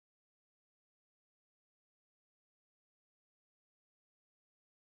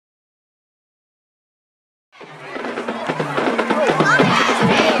May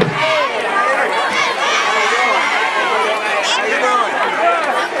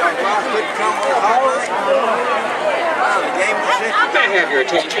I have your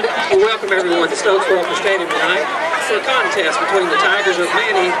attention? We welcome everyone to Stokesboro Stadium tonight for a contest between the Tigers of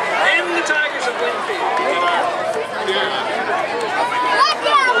Manning and the Tigers of Winnfield.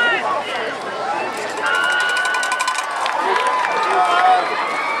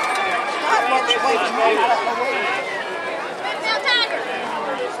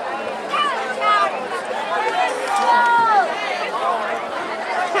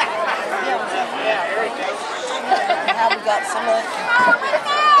 We got some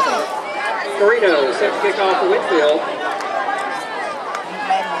Marino set to kick off for Winnfield.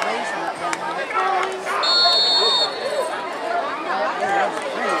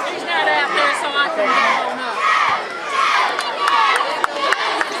 She's not out there, so I can go on up.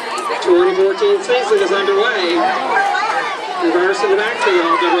 2014 season is underway. Reverse in the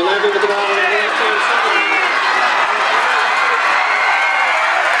backfield. Number 11 with the ball on the left-hand side.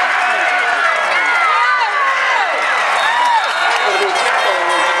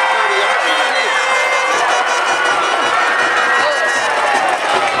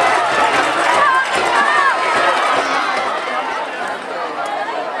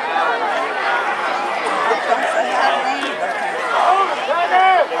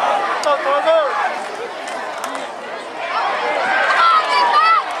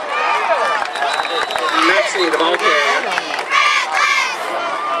 The ball carrier.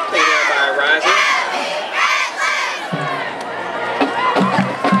 Taken out by Riser.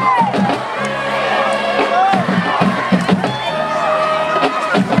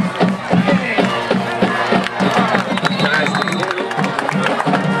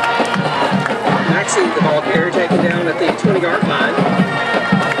 Maxie, the ball carrier, taken down at the 20-yard line.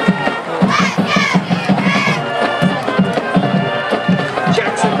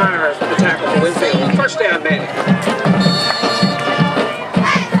 Jackson Myers with the tackle for Winnfield. First down, Manning.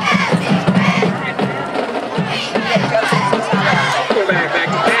 Quarterback back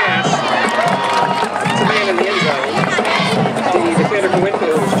to pass. It's a man in the end zone. The defender for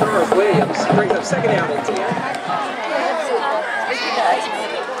Winnfield is Charles Williams. Brings up second down and 10.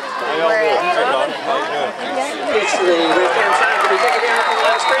 It's the left-hand side to be taken down from the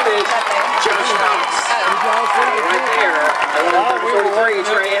line of scrimmage. Josh Cox. Right there. 43,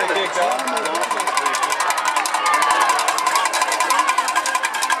 Trey Evans.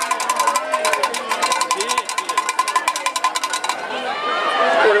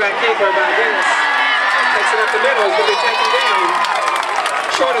 Quarterback keeper by Dennis. Takes it up the middle. He's going to be taken down.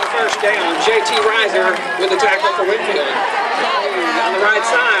 Short of the first down. JT Riser with the tackle for Winnfield. On the right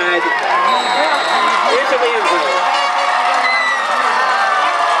side. Into the end zone.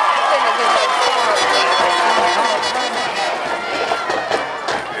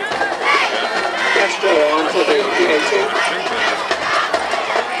 That's still on for the PAT.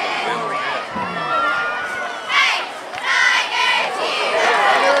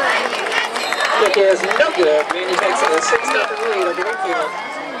 Kick is no good. Manny takes a 6-0 lead over Winnfield.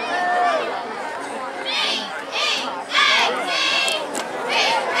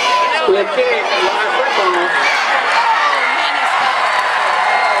 Split kick, live football.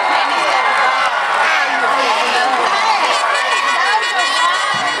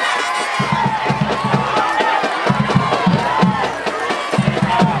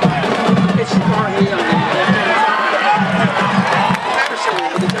 It's Carney on the left-hand side. Patterson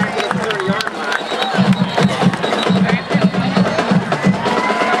with the tackle at the 30-yard line.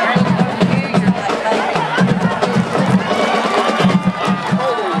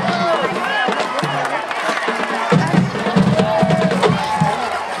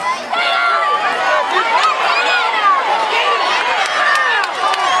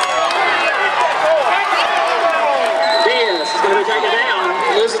 Diaz is going to take it down.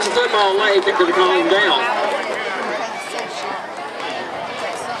 Loses the football late. They're going to call him down.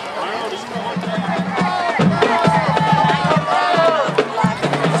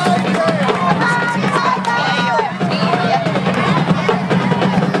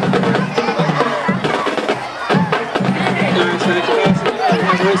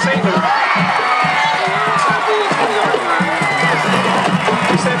 Receiver. Alongside the 20-yard line.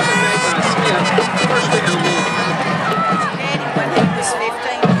 Reception made by Smith. First down. When he was 15,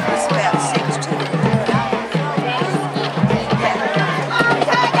 he was about 6'2".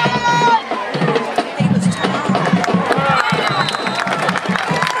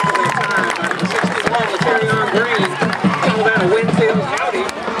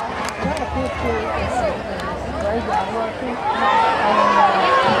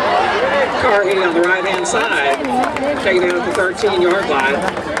 Carhey on the right-hand side, taken down at the 13-yard line.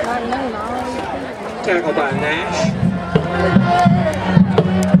 Tackled by Nash.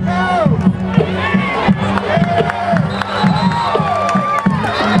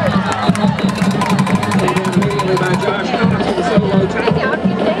 Taken down immediately by Josh Cox with a solo tackle.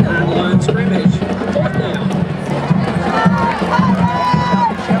 On the line of scrimmage. 4th down.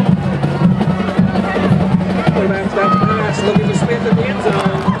 Quarterback's back to pass, looking for Smith in the end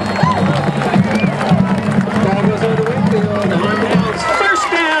zone. Ball goes over to Winnfield, on downs, 1st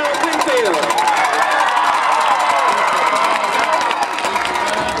down, Winnfield.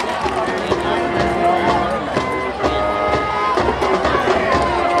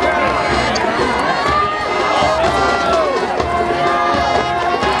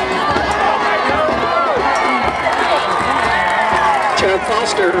 Chad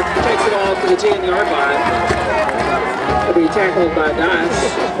Foster takes it off to the 10-yard line. He'll be tackled by Dice.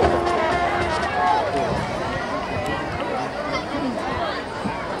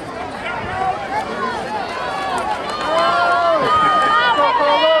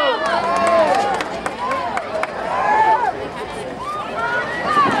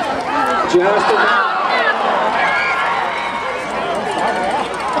 Just enough.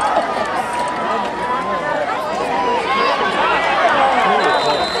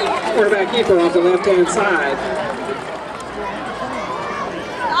 Quarterback keeper off the left-hand side.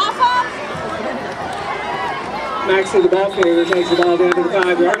 Maxie, the ball carrier, takes the ball down to the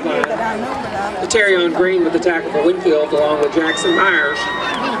 5-yard line. To Terrion Green with the tackle for Winnfield, along with Jackson Myers.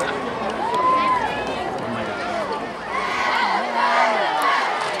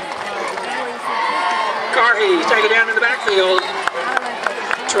 Carhey, take it down in the backfield.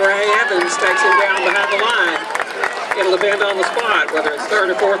 Trey Evans takes him down behind the line. It'll depend on the spot, whether it's 3rd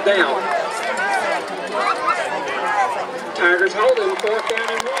or 4th down. Tigers hold him, 4th down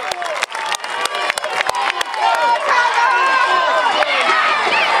and 1.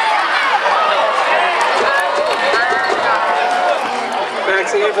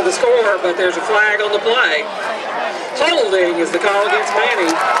 Maxie in for the score, but there's a flag on the play. Holding is the call against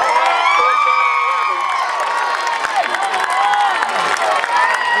Manning.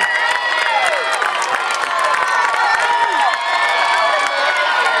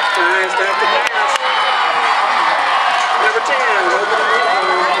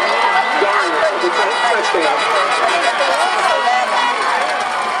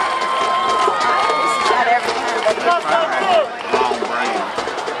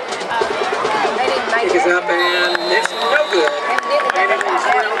 Pick is up and it's no good. And it is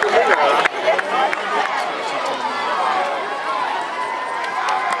around the middle.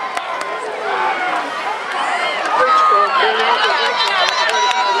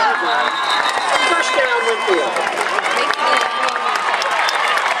 First down, Winnfield.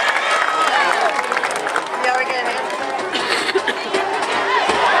 Yeah, we're getting it.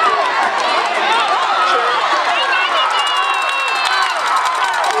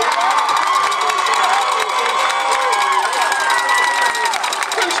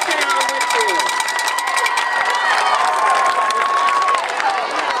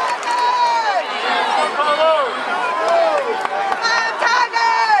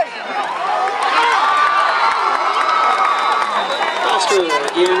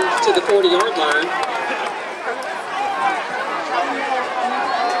 Again to the 40-yard line.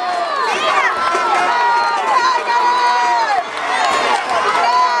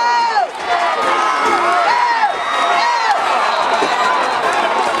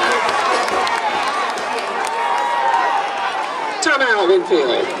 Timeout,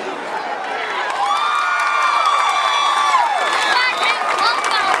 Winnfield.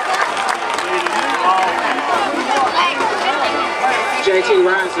 JT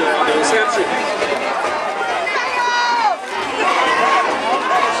Riser on the reception.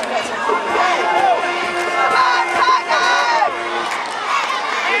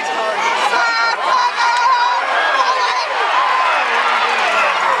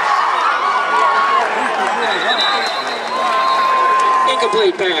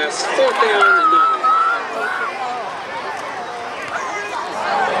 Incomplete pass, 4th down and 9.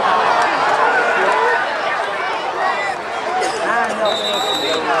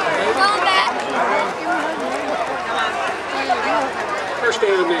 First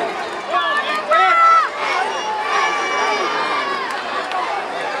down, Manning.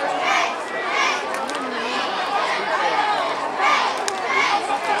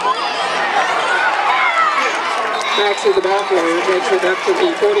 Maxie, the ball player, takes it up to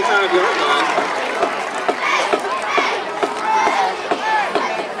the 45-yard line.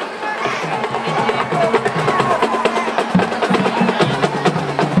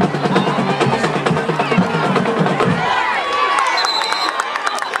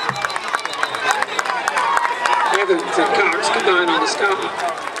 stop.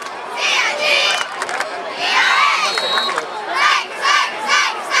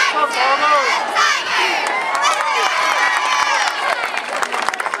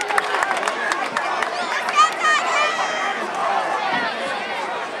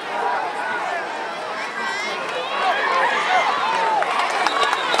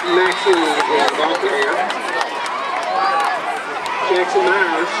 Maxie is the ball carrier. Jackson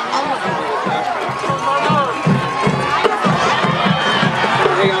Myers.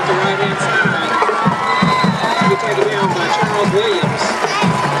 Play off the right-hand side. He taken down by Charles Williams.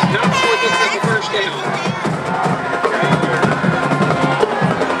 Not before he gets the first down.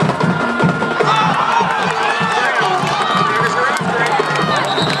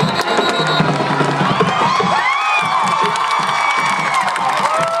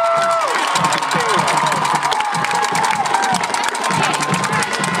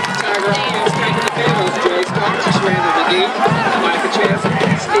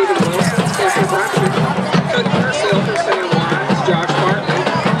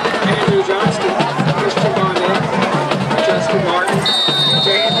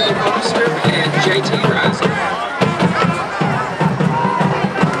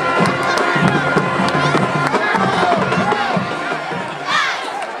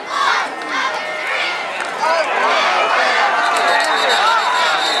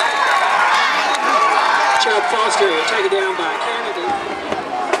 Taken down by Kennedy.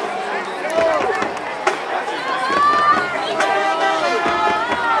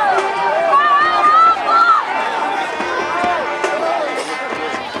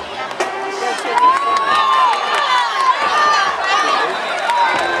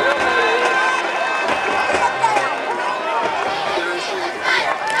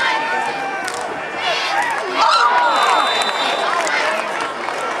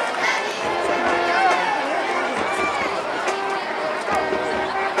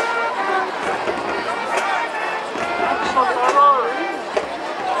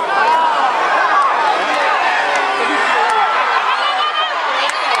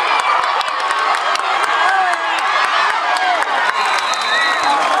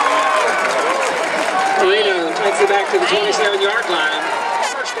 Back to the 27-yard line.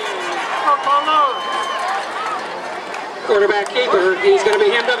 First down. Quarterback keeper. He's going to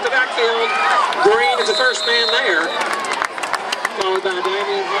be hemmed up the backfield. Green is the first man there. Followed by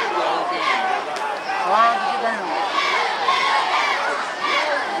Damian Hardwell.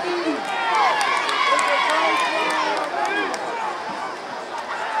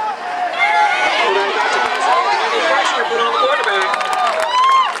 Pressure put on the quarterback.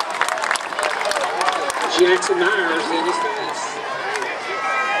 Jackson Myers in his face.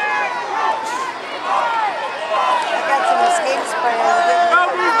 I got some escape spray.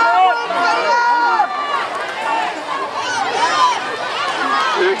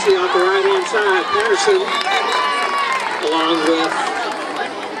 Maxie off the right-hand side. Patterson along with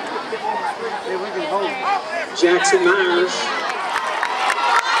Jackson Myers.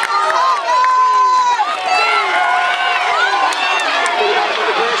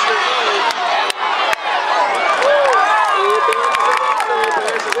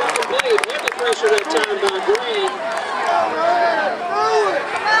 Pressure that time by Green.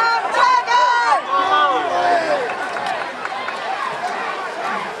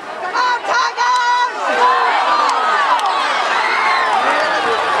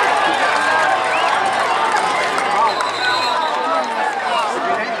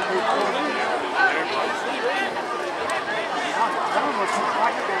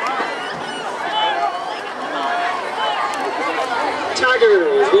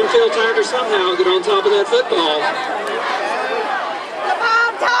 Tigers, Winnfield Tigers somehow get on top of that football. Come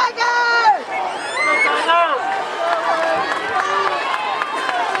on, Tigers!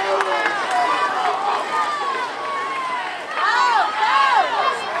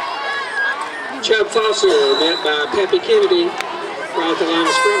 Chubb Foster met by Peppy Kennedy right at the line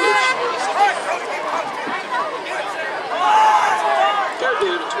of scrimmage. Third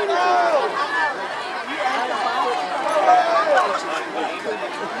down at 25.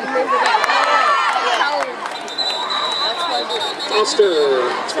 Foster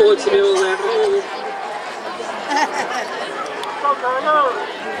exploits the middle of that hole.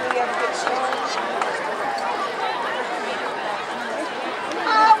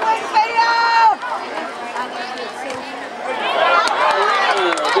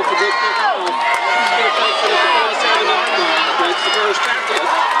 Gets a good kick off. Still takes it at the far side of the line. Breaks the first tackle.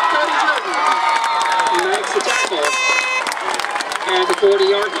 Cody Jordan makes the tackle at the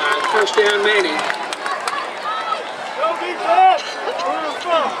 40-yard line. First down, Manning.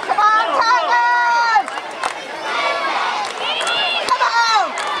 Come on, Tigers! Come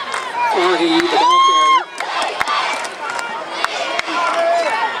Foggy, the ball carrier.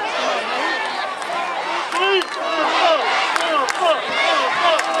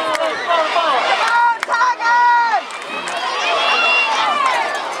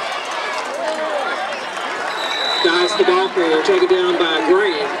 Dives the ball carrier, taken down by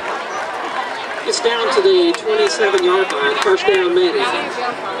Green. It's down to the 27-yard line. First down, Manny.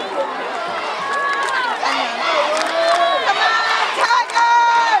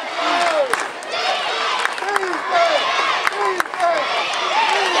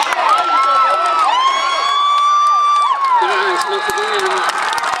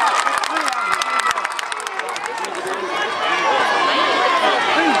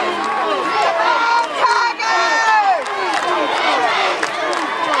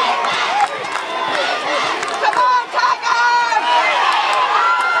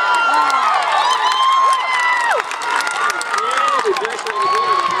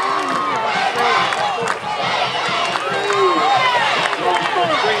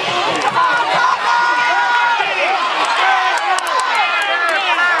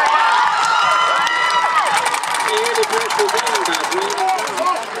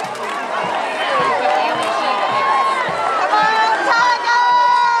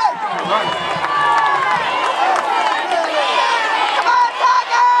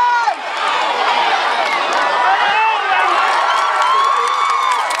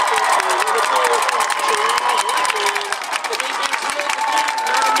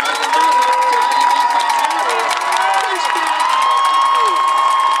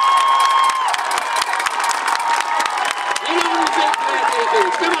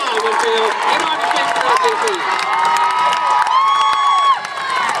 Come on, Winnfield. Get on your feet for that defense.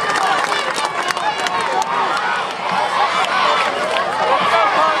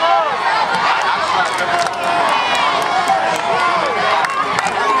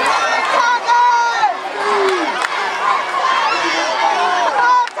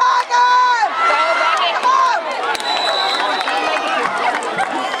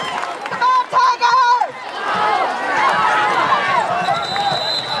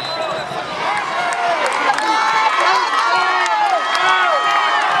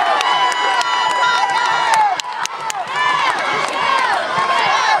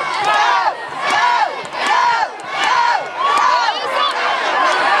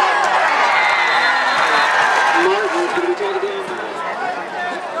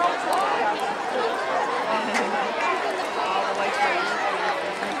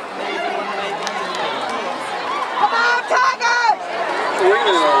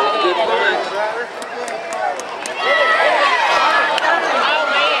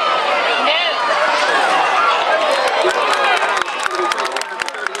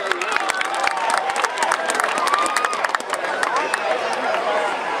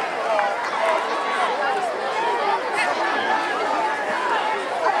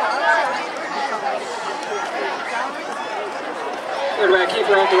 Quarterback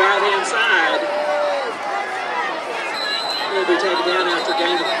keeper off the right-hand side. He'll be taken down after a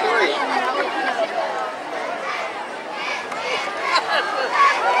gain of 3.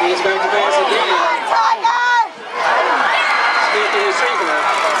 He's back to pass again. Smith, the receiver.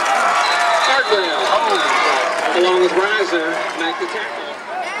 Cardwell, along with Reiser, make the tackle.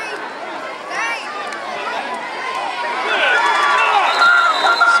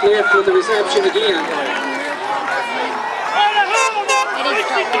 Smith with the reception again.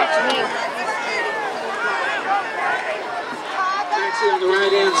 Maxie on the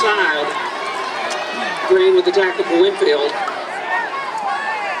right-hand side. Green with the tackle for Winnfield.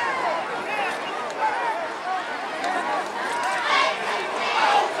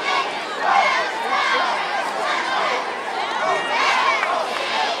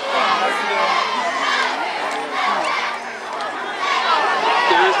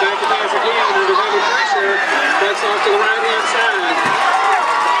 Guys back to pass again under heavy pressure. Backs off to the right-hand side.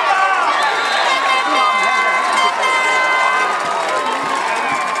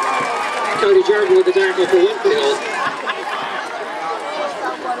 Cody Jordan with the tackle for Winnfield.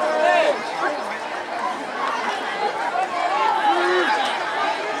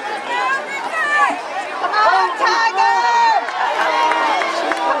 Come on, Tigers!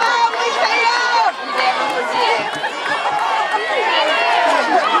 Come on, Winnfield!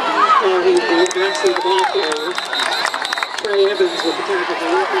 He backs the ball carrier. Trey Evans with the tackle for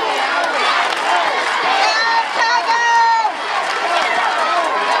Winnfield.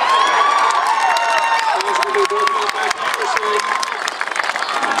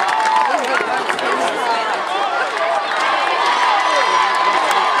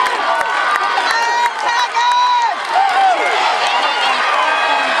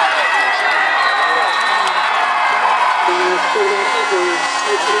 Quarterback keeper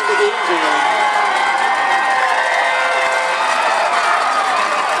takes it into the end zone.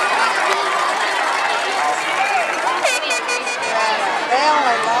 They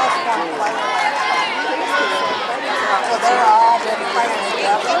only lost one player. So they're all been playing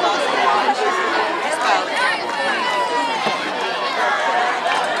together.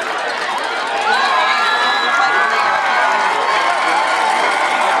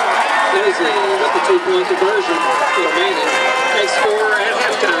 Daisy with the 2-point conversion for remaining. They score at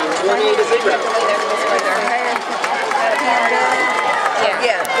halftime, 28-0.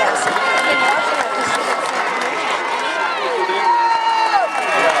 Yes.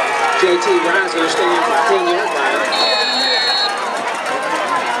 JT Riser stands at the 10-yard line.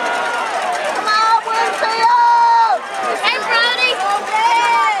 Come on, Winnfield! Hey, Brody!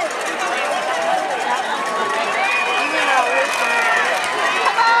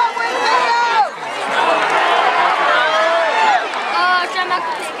 Come on, Winnfield! Oh, John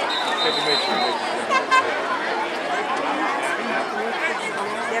Michael.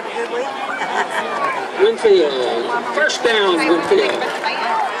 You have a good week? Winnfield. First down, Winnfield.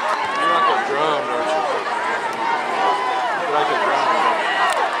 Drum, don't you? Like a drum.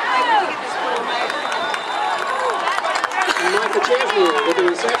 Michael Chesney with the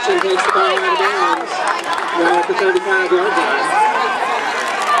reception takes the ball out of bounds right at the 35-yard line.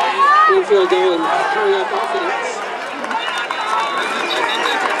 Winnfield going hurry-up offense.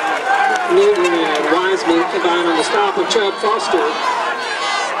 Newton and Wiseman combine on the stop of Chubb Foster.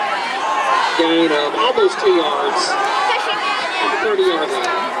 Gain of almost 2 yards at the 30-yard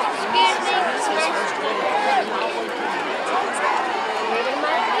line.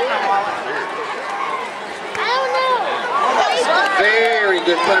 Very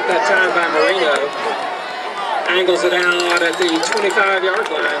good punt that time by Marino. Angles it out at the 25-yard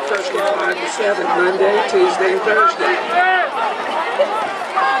line. First and 5 to 7, Monday, Tuesday, and Thursday.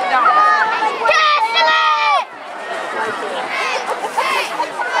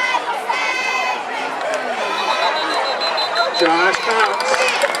 Josh Cox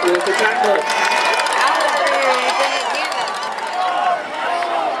with the tackle.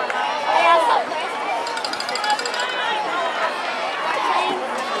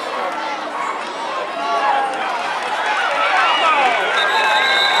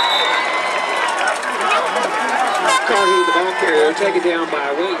 Carney, the ball carrier, taken down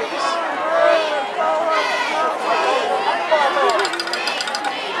by Williams.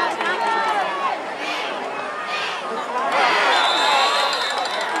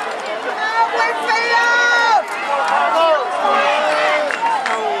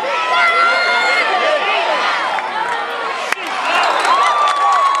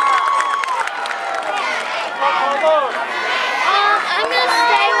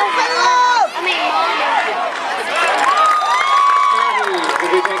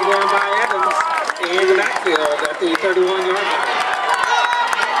 In the backfield at the 31-yard line.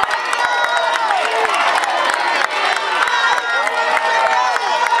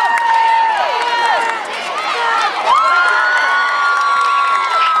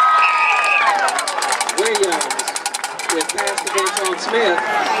 Williams with pass defense on Smith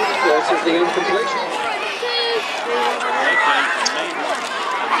forces the incompletion.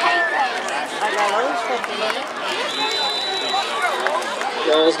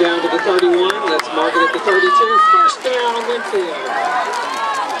 Rolls down to the 31. Let's mark it at the 32. First down, Winnfield.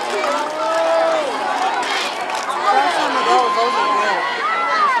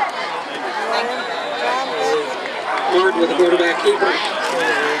 Martin with the quarterback keeper.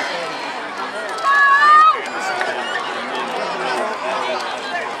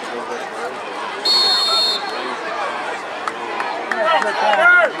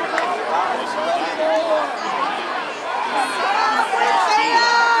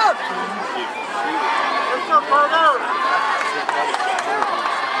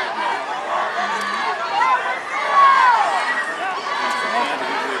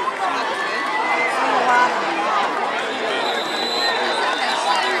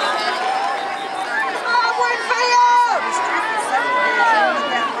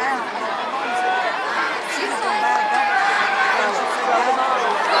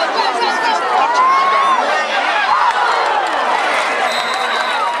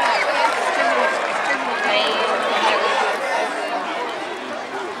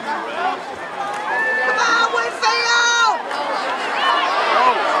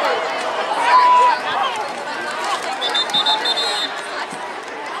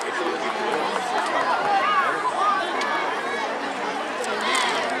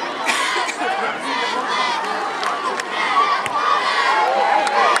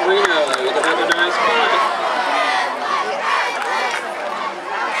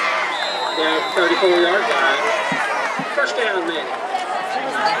 34-yard line. First down, man.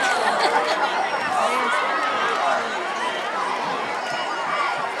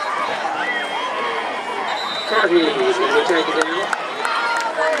 Cartney's going to take it down.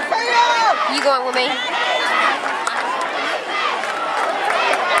 You going with me?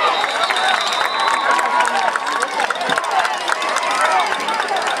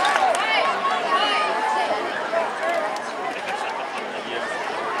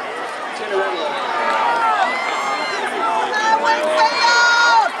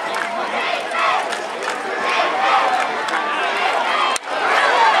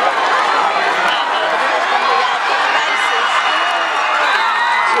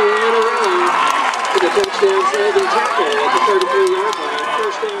 Touchdown saving tackle at the 33-yard line.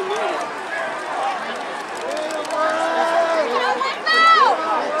 First down, man.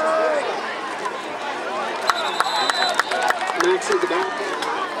 Max at the back.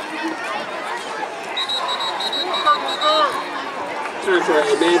 Time for a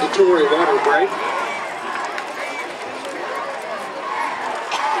mandatory water break.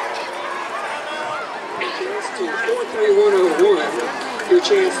 It's to 43101. Your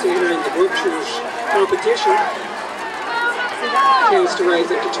chance to enter into Berkshire's competition. Chance to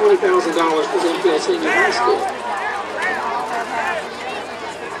raise up to $20,000 for Winnfield Senior High School.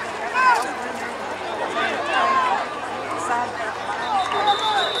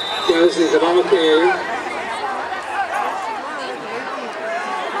 Goes to the ball carrier.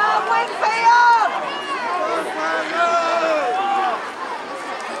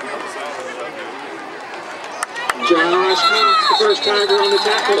 Josh Cox, the first Tiger on the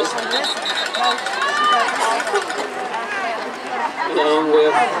tackle. Along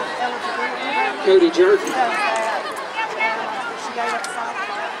with Cody Jordan.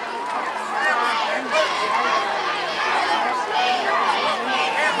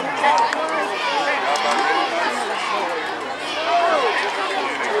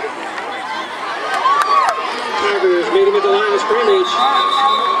 Tigers meet him at the line of scrimmage.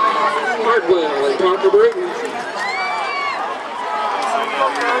 Hardwell and Parker Bruton.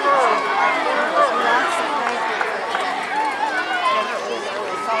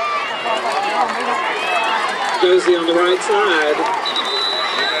 Josie on the right side.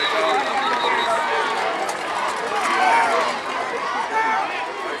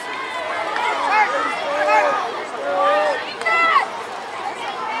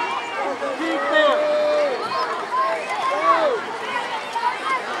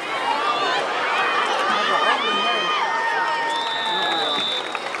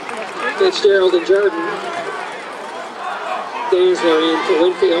 Fitzgerald and Jordan. Dansler in for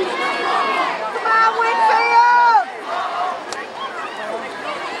Winnfield.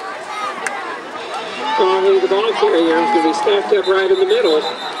 Conley, the ball carrier, is going to be stacked up right in the middle.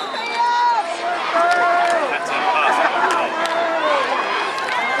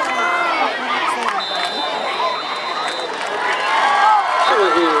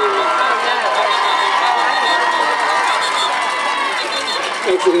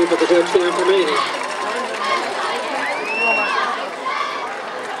 Takes it in for the touchdown for Manning.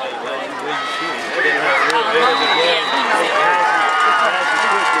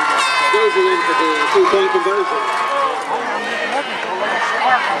 Goes in for the two-point conversion.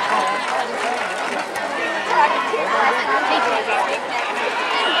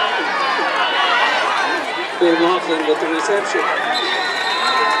 Ben Laughlin with the reception.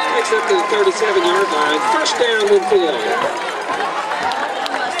 Takes up to the 37-yard line. First down, Winnfield.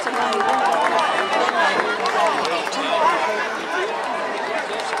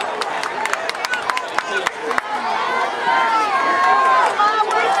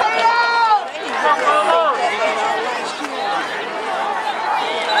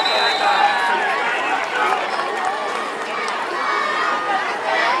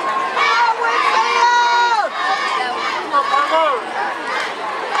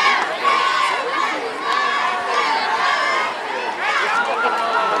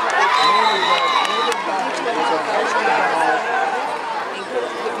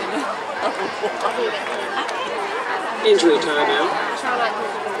 Injury timeout.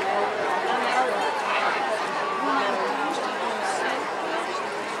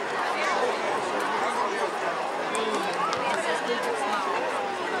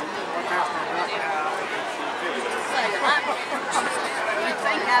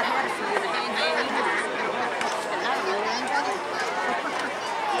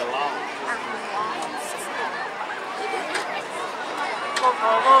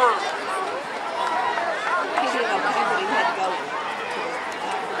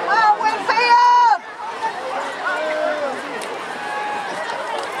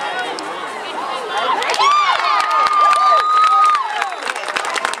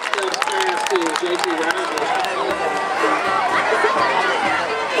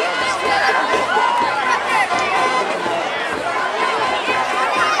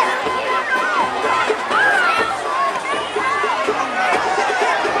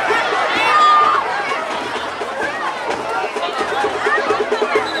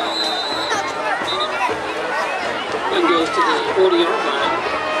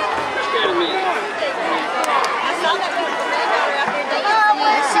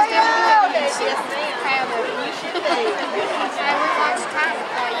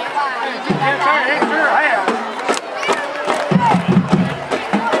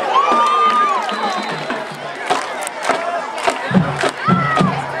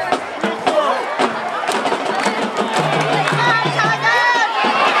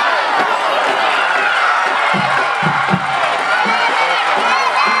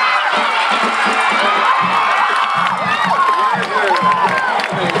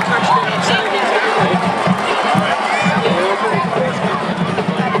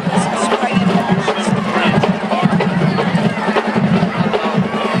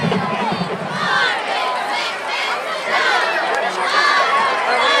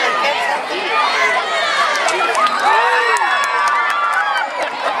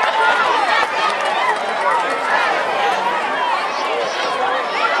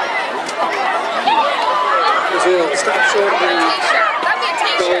 stop short of the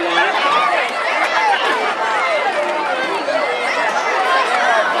goal line.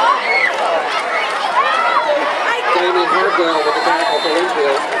 Damien Hardwell with the tackle for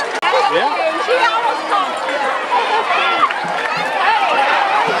Winnfield. Yeah.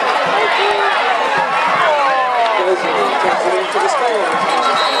 Takes it into the score.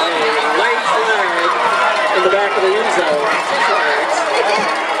 A late flag in the back of the end zone. Two flags.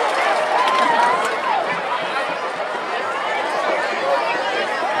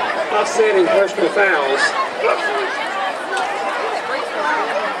 Offsetting personal fouls.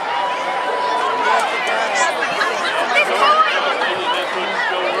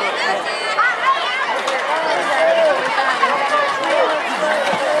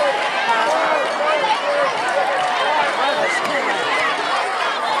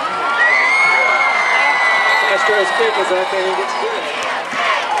 Astro's kick is up and it's good.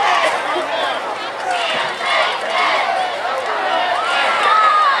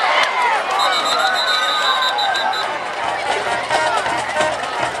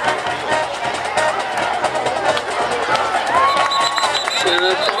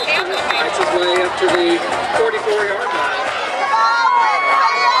 Fights his way up to the 44-yard line.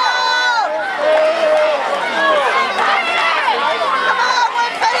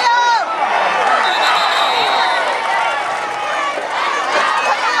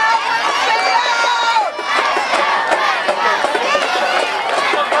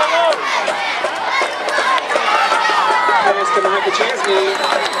 To Michael Chesney,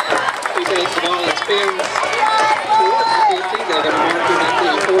 he takes the ball and spins towards the 50. They're going to mark him at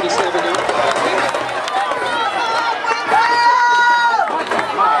the 47-yard line.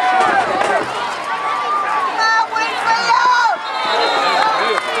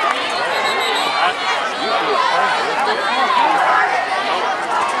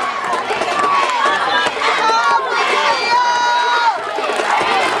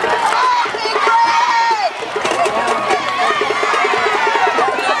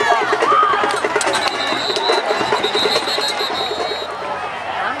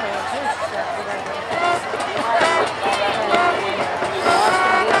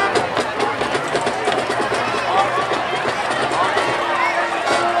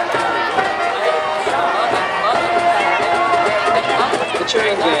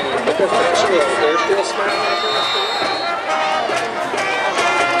 Chain game, the professionals, they're still smiling across the line.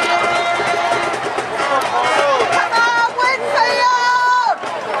 Come on, Winnfield!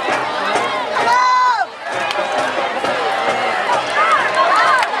 Come on!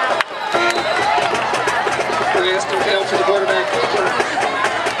 Preston fell to the quarterback keeper.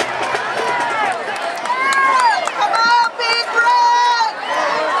 Come on, Big Red!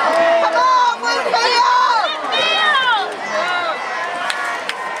 Come on, Winnfield!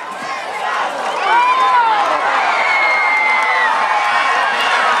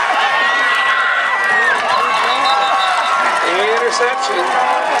 Interception.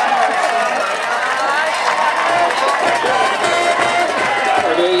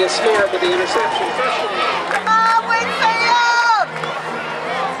 Cornelia Smart with the interception. Come on, Winnfield!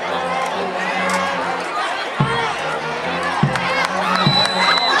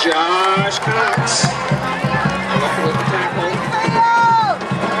 Josh Cox. Looking with the tackle.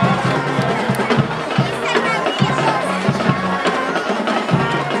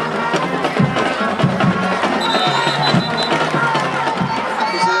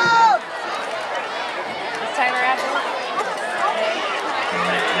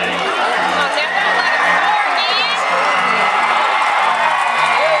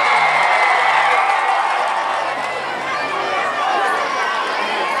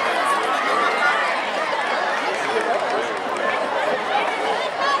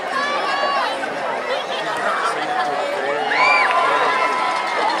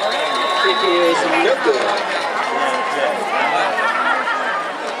 Is no good.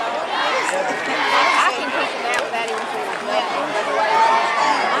 I can push him out without even putting his leg on.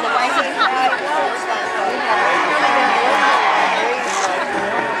 The way he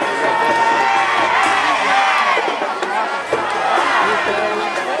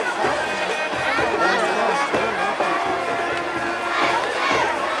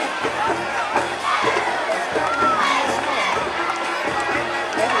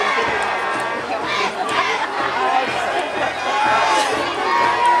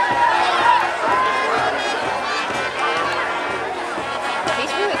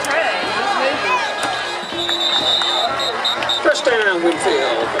Touchdown,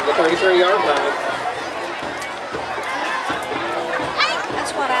 Winnfield from the 33-yard line.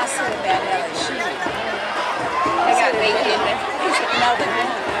 That's what I said about LSU. They got beat, didn't they? No, they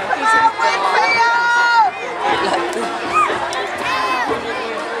didn't. He said,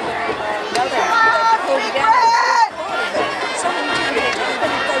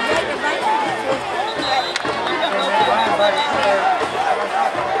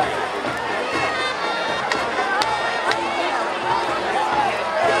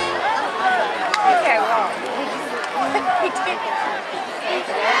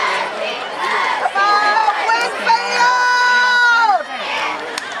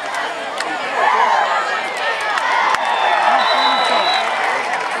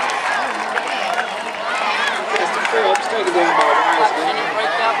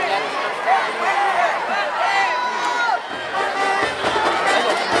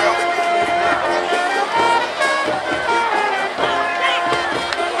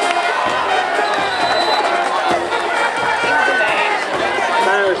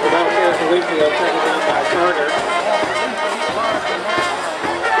 Winnfield, tackled down by Carter.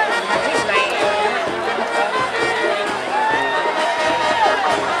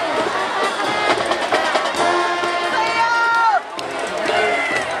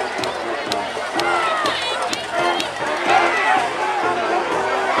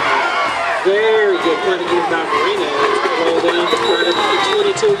 Very good punt again by Marino. It's going to roll down to Carter at the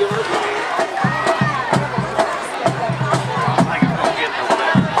 22-yard line.